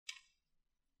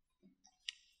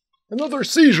Another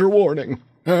seizure warning.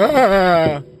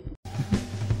 Hey,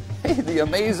 the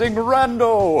amazing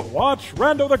Rando! Watch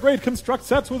Rando the Great construct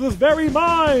sets with his very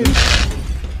mind!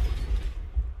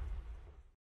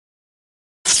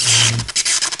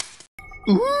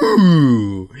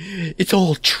 Ooh, it's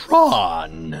all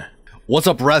Tron. What's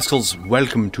up, rascals?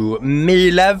 Welcome to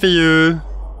Meloveyou.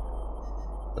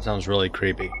 That sounds really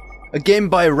creepy. A game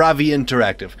by Ravee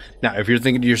Interactive. Now, if you're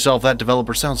thinking to yourself, that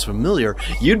developer sounds familiar,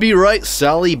 you'd be right,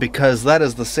 Sally, because that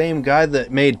is the same guy that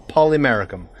made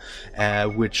Polymericum,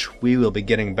 which we will be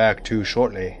getting back to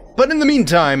shortly. But in the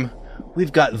meantime,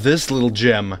 we've got this little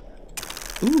gem.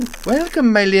 Ooh,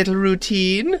 welcome, my little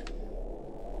routine.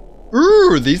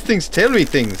 Ooh, these things tell me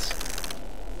things.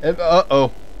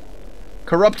 Uh-oh.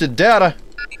 Corrupted data.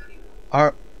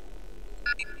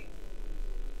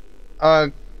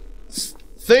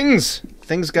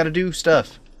 Things gotta do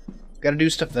stuff. Gotta do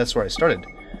stuff. That's where I started.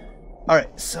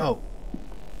 Alright, so.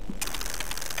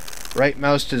 Right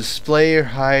mouse to display or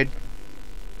hide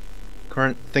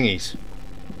current thingies.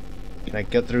 Can I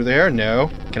get through there? No.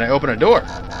 Can I open a door?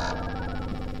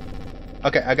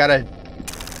 Okay, I gotta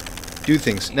do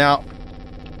things. Now,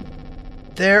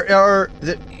 this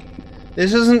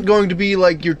isn't going to be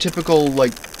like your typical,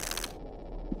 like,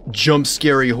 jump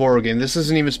scary horror game. This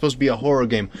isn't even supposed to be a horror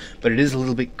game, but it is a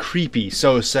little bit creepy,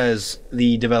 so says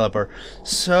the developer.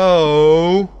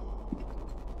 So,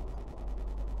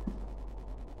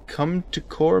 come to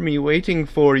core me waiting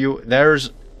for you.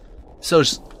 So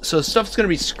stuff's gonna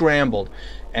be scrambled,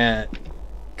 and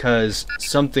because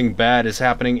something bad is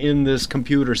happening in this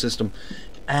computer system,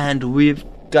 and we've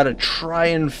got to try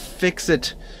and fix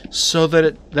it so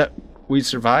that we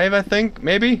survive. I think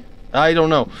maybe, I don't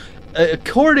know.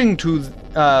 According to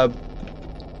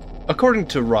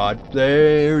Rod,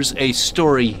 there's a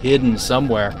story hidden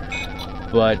somewhere,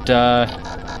 but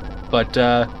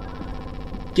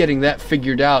getting that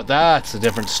figured out, that's a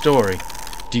different story.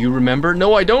 Do you remember?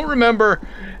 No, I don't remember.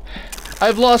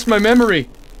 I've lost my memory.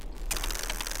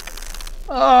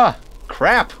 Ah,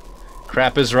 crap.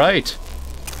 Crap is right.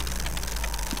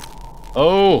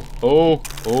 Oh.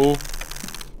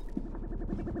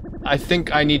 I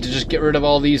think I need to just get rid of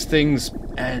all these things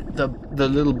and the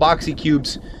little boxy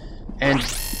cubes and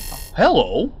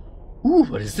hello. Ooh,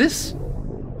 what is this?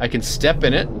 I can step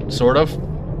in it, sort of.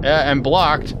 I'm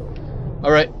blocked.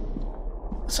 All right.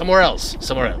 Somewhere else.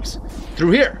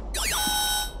 Through here.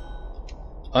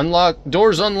 Unlock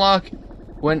doors. Unlock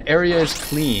when area is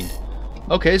cleaned.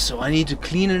 Okay, so I need to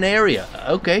clean an area.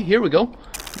 Okay, here we go.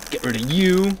 Get rid of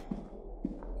you.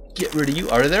 Get rid of you.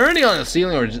 Are there any on the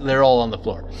ceiling, or they're all on the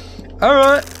floor?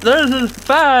 Alright, this is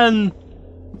fun.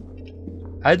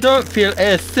 I don't feel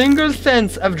a single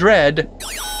sense of dread.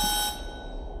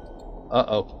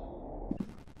 Uh-oh.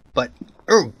 But,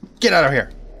 oh, get out of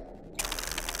here.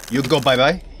 You go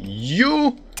bye-bye.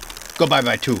 You go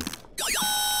bye-bye too.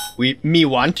 Me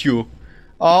want you.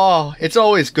 Oh, it's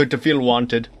always good to feel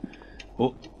wanted.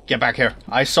 Oh, get back here.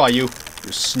 I saw you,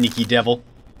 you sneaky devil.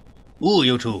 Ooh,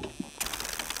 you too.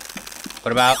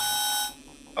 What about...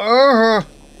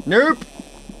 nope.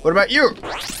 What about you?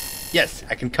 Yes,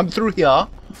 I can come through here.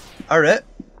 Alright.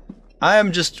 I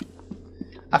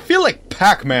feel like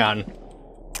Pac-Man.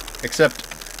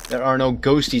 Except there are no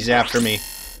ghosties after me.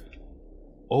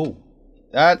 Oh.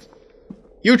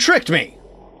 You tricked me!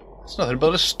 It's nothing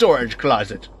but a storage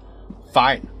closet.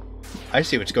 Fine. I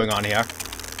see what's going on here.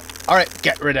 Alright,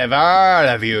 get rid of all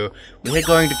of you. We're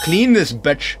going to clean this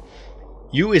bitch.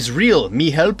 You is real,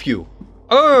 me help you.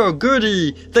 Oh,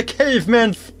 goody! The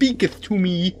caveman speaketh to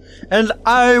me, and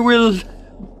I will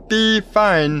be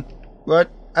fine. What?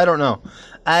 I don't know.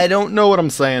 I don't know what I'm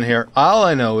saying here. All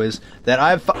I know is that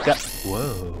I've got...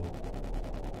 Whoa.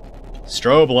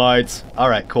 Strobe lights.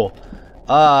 Alright, cool.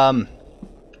 All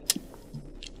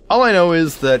I know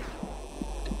is that...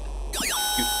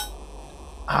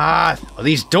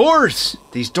 these doors!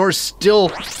 These doors still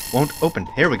won't open.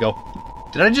 Here we go.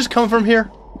 Did I just come from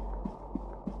here?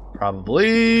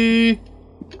 Probably.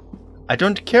 I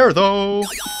don't care though.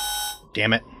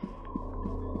 Damn it.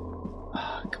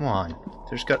 Come on.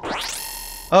 There's got...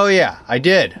 Oh yeah, I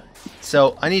did.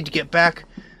 So I need to get back.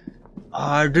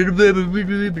 There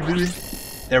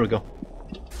we go.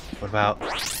 What about...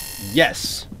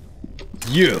 Yes.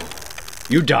 You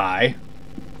die.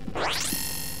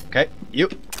 Okay, you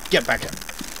get back here.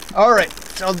 Alright,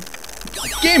 so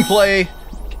gameplay,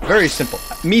 very simple.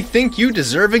 Me think you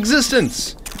deserve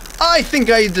existence. I think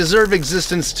I deserve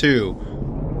existence too.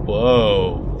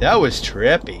 Whoa, that was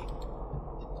trippy.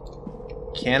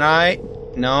 Can I?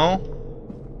 No?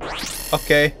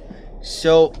 Okay,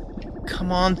 so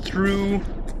come on through.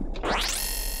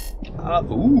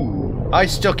 Ooh. I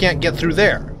still can't get through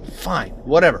there. Fine.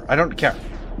 Whatever. I don't care.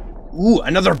 Ooh,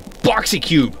 another boxy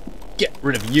cube. Get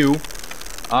rid of you.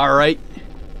 Alright.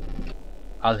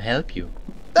 I'll help you.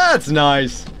 That's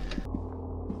nice.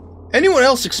 Anyone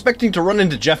else expecting to run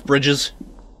into Jeff Bridges?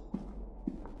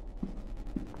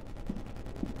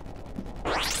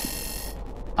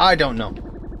 I don't know.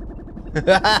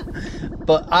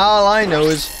 But all I know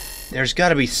is there's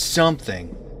gotta be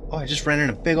something. Oh, I just ran in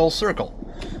a big old circle.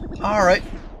 Alright.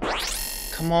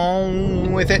 Come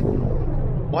on with it.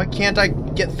 Why can't I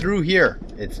get through here?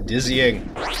 It's dizzying.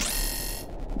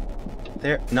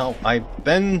 There. No, I've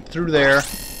been through there.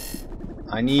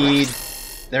 I need...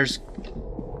 There's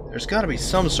gotta be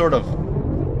some sort of...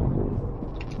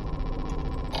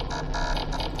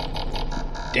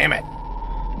 Damn it.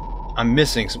 I'm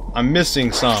missing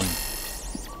some.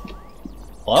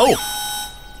 Hello?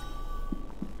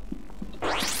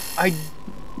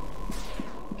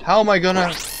 How am I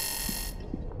gonna...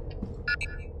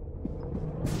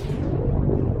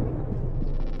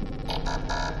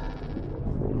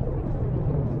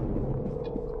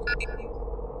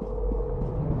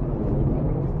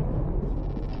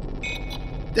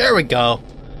 There we go.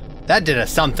 That did us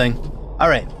something.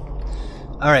 Alright.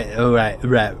 Alright.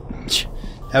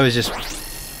 That was just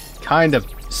kind of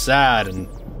sad and...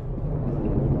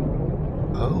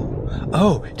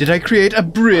 Oh, did I create a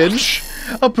bridge?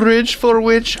 A bridge for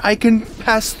which I can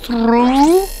pass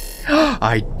through?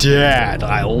 I did.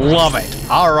 I love it.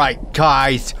 Alright,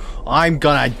 guys. I'm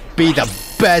gonna be the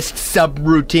best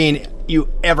subroutine you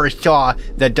ever saw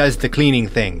that does the cleaning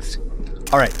things.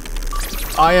 Alright.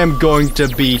 I am going to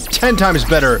be 10 times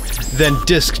better than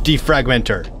Disk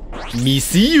Defragmenter. Me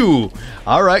see you.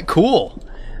 Alright, cool.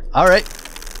 Alright.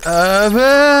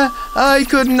 I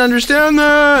couldn't understand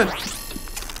that.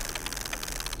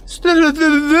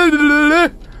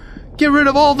 Get rid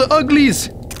of all the uglies.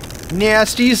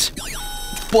 Nasties.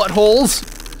 Buttholes.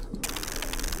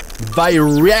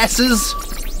 Viruses.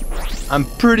 I'm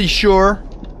pretty sure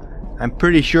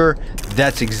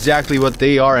that's exactly what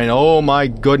they are, and oh my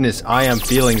goodness, I am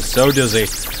feeling so dizzy.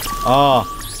 Oh,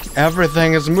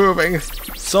 everything is moving.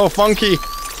 So funky.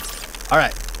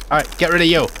 Alright, get rid of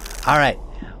you. Alright,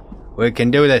 we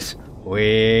can do this.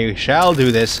 We shall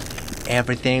do this.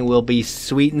 Everything will be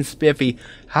sweet and spiffy.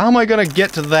 How am I gonna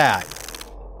get to that?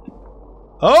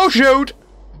 Oh shoot!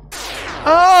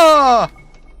 Ah!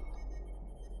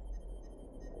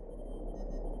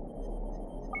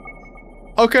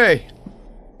 Okay.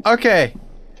 I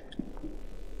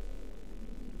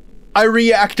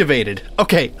reactivated.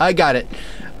 Okay, I got it.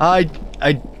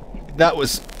 That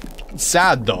was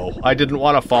sad though. I didn't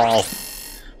want to fall.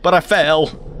 But I fell.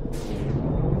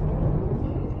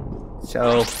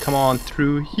 So, come on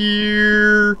through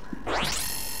here.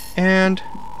 And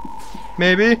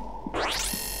maybe?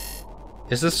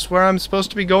 Is this where I'm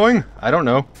supposed to be going? I don't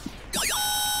know.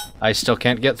 I still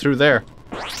can't get through there.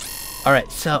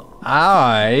 Alright, so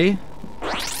I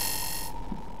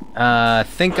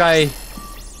think I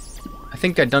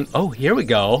done... Oh, here we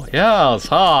go. Yes,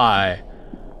 hi.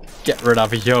 Get rid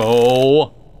of you.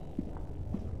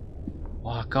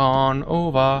 Walk on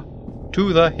over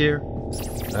to the here.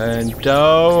 And,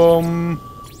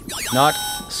 not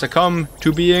succumb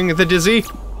to being the dizzy.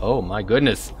 Oh my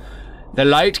goodness. The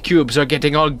light cubes are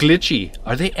getting all glitchy.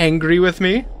 Are they angry with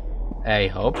me? I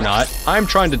hope not. I'm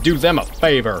trying to do them a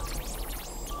favor.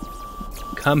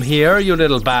 Come here, you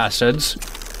little bastards.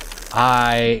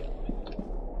 I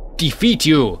defeat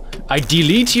you. I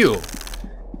delete you.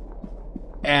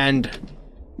 And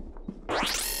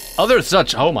other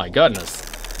such, oh my goodness.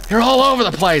 You're all over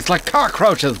the place like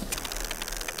cockroaches.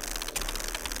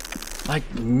 Like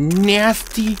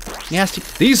nasty.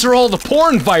 These are all the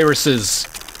porn viruses.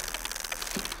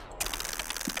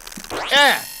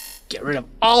 Get rid of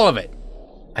all of it.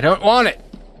 I don't want it.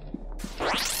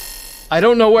 I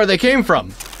don't know where they came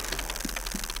from.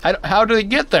 How did they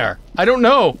get there? I don't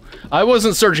know. I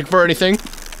wasn't searching for anything.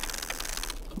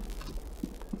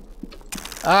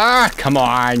 Ah, come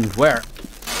on. Where?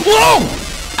 Whoa!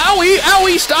 Owie!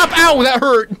 Owie! Stop! Ow! That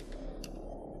hurt.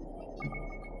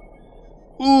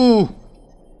 Ooh.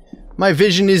 My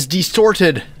vision is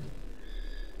distorted.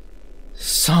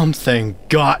 Something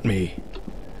got me.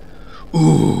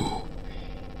 Ooh.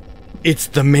 It's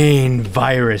the main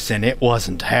virus and it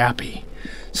wasn't happy.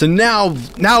 So now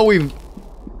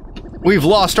we've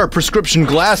lost our prescription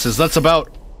glasses. That's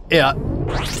about it.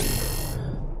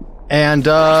 And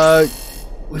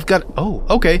we've got, oh,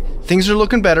 okay. Things are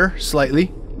looking better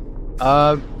slightly.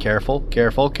 Careful.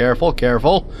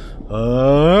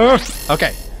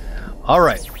 Okay. All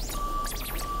right.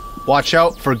 Watch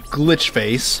out for glitch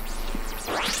face.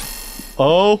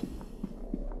 Oh.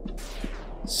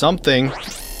 Something.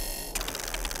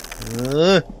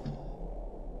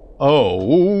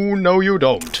 Oh, no you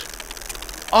don't.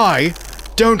 I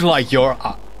don't like your...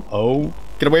 oh.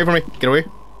 Get away from me. Get away.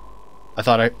 I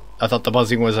thought the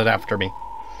buzzing was after me.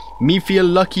 Me feel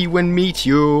lucky when meet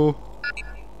you.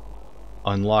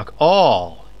 Unlock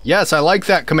all. Yes, I like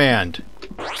that command.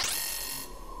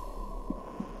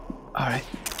 Alright.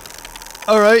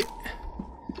 Alright.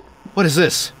 What is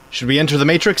this? Should we enter the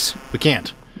Matrix? We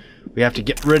can't. We have to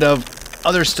get rid of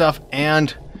other stuff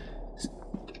and...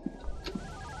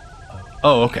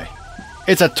 oh, okay.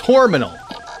 It's a terminal.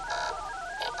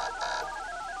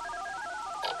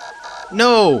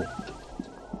 No!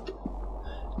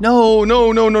 No,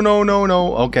 no, no, no, no, no,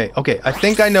 no. Okay, okay. I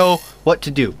think I know what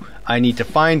to do. I need to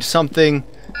find something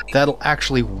that'll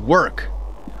actually work.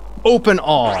 Open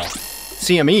all.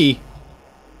 CME?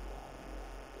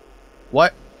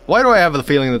 What? Why do I have the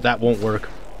feeling that that won't work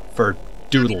for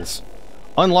doodles?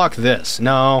 Unlock this.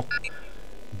 No.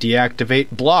 Deactivate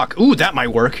block. Ooh, that might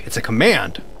work. It's a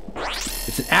command.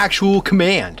 It's an actual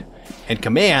command. And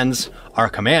commands are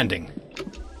commanding.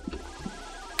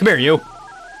 Come here, you.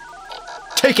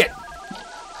 Take it!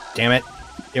 Damn it.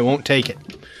 It won't take it.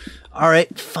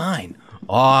 Alright, fine.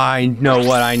 I know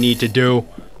what I need to do.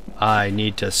 I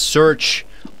need to search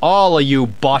all of you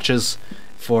botches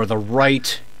for the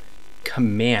right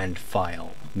command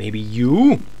file. Maybe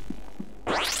you?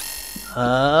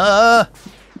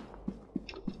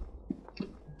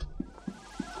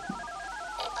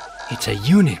 It's a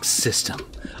Unix system.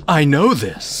 I know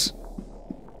this.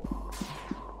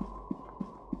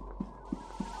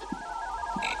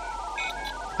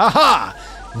 Haha!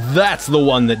 That's the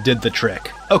one that did the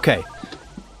trick. Okay.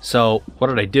 So, what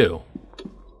did I do?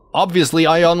 Obviously,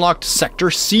 I unlocked Sector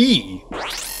C.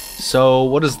 So,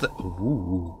 what is the...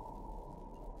 ooh.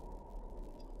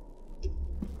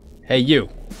 Hey, you.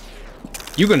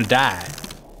 You gonna die.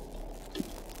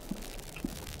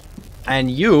 And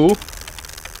you...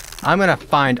 I'm gonna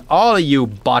find all of you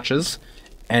botches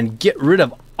and get rid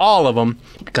of all of them,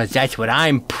 because that's what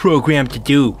I'm programmed to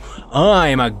do.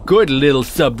 I'm a good little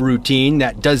subroutine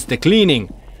that does the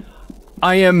cleaning.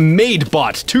 I am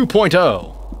MaidBot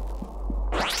 2.0.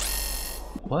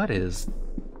 What is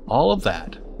all of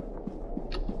that?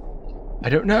 I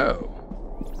don't know.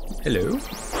 Hello?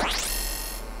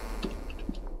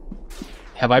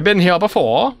 Have I been here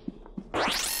before?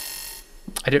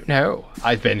 I don't know.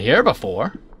 I've been here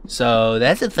before. So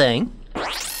that's a thing.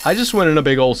 I just went in a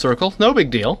big old circle. No big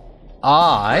deal.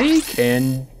 I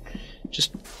can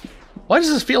just... why does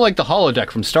this feel like the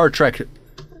holodeck from Star Trek?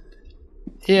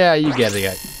 Yeah, you get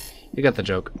it. You got the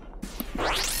joke.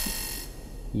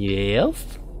 Yes?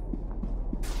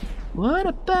 What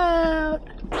about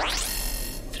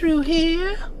through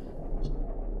here?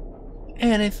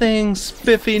 Anything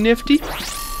spiffy nifty?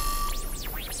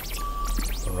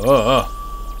 Oh.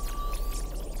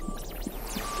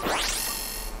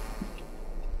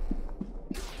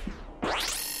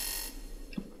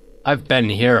 I've been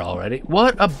here already.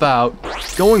 What about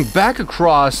going back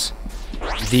across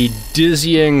the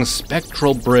dizzying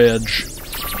spectral bridge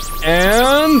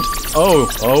and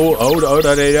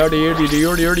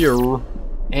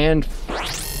and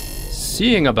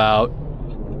seeing about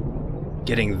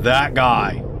getting that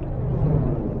guy.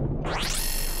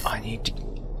 I need to...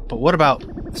 but what about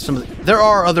some of the... there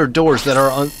are other doors that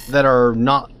are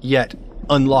not yet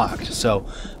unlocked, so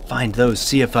find those,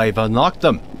 see if I've unlocked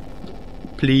them.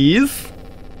 Please?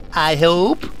 I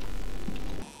hope.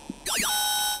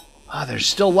 Ah, there's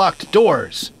still locked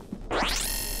doors.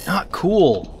 Not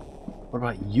cool. What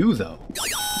about you, though?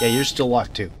 Yeah, you're still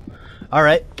locked, too.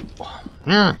 Alright.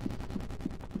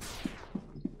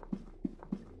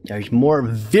 There's more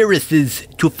viruses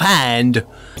to find.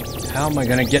 How am I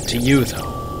gonna get to you,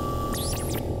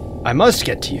 though? I must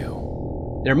get to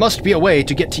you. There must be a way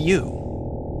to get to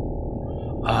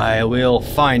you. I will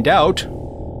find out.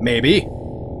 Maybe.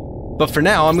 But for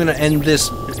now, I'm gonna end this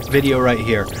video right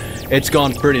here. It's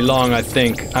gone pretty long, I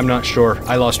think. I'm not sure.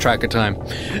 I lost track of time.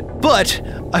 But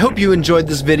I hope you enjoyed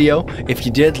this video. If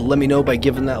you did, let me know by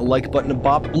giving that like button a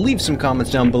bop. Leave some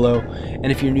comments down below.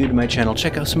 And if you're new to my channel,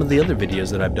 check out some of the other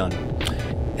videos that I've done.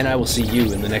 And I will see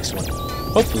you in the next one.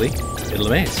 Hopefully, it'll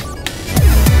amaze.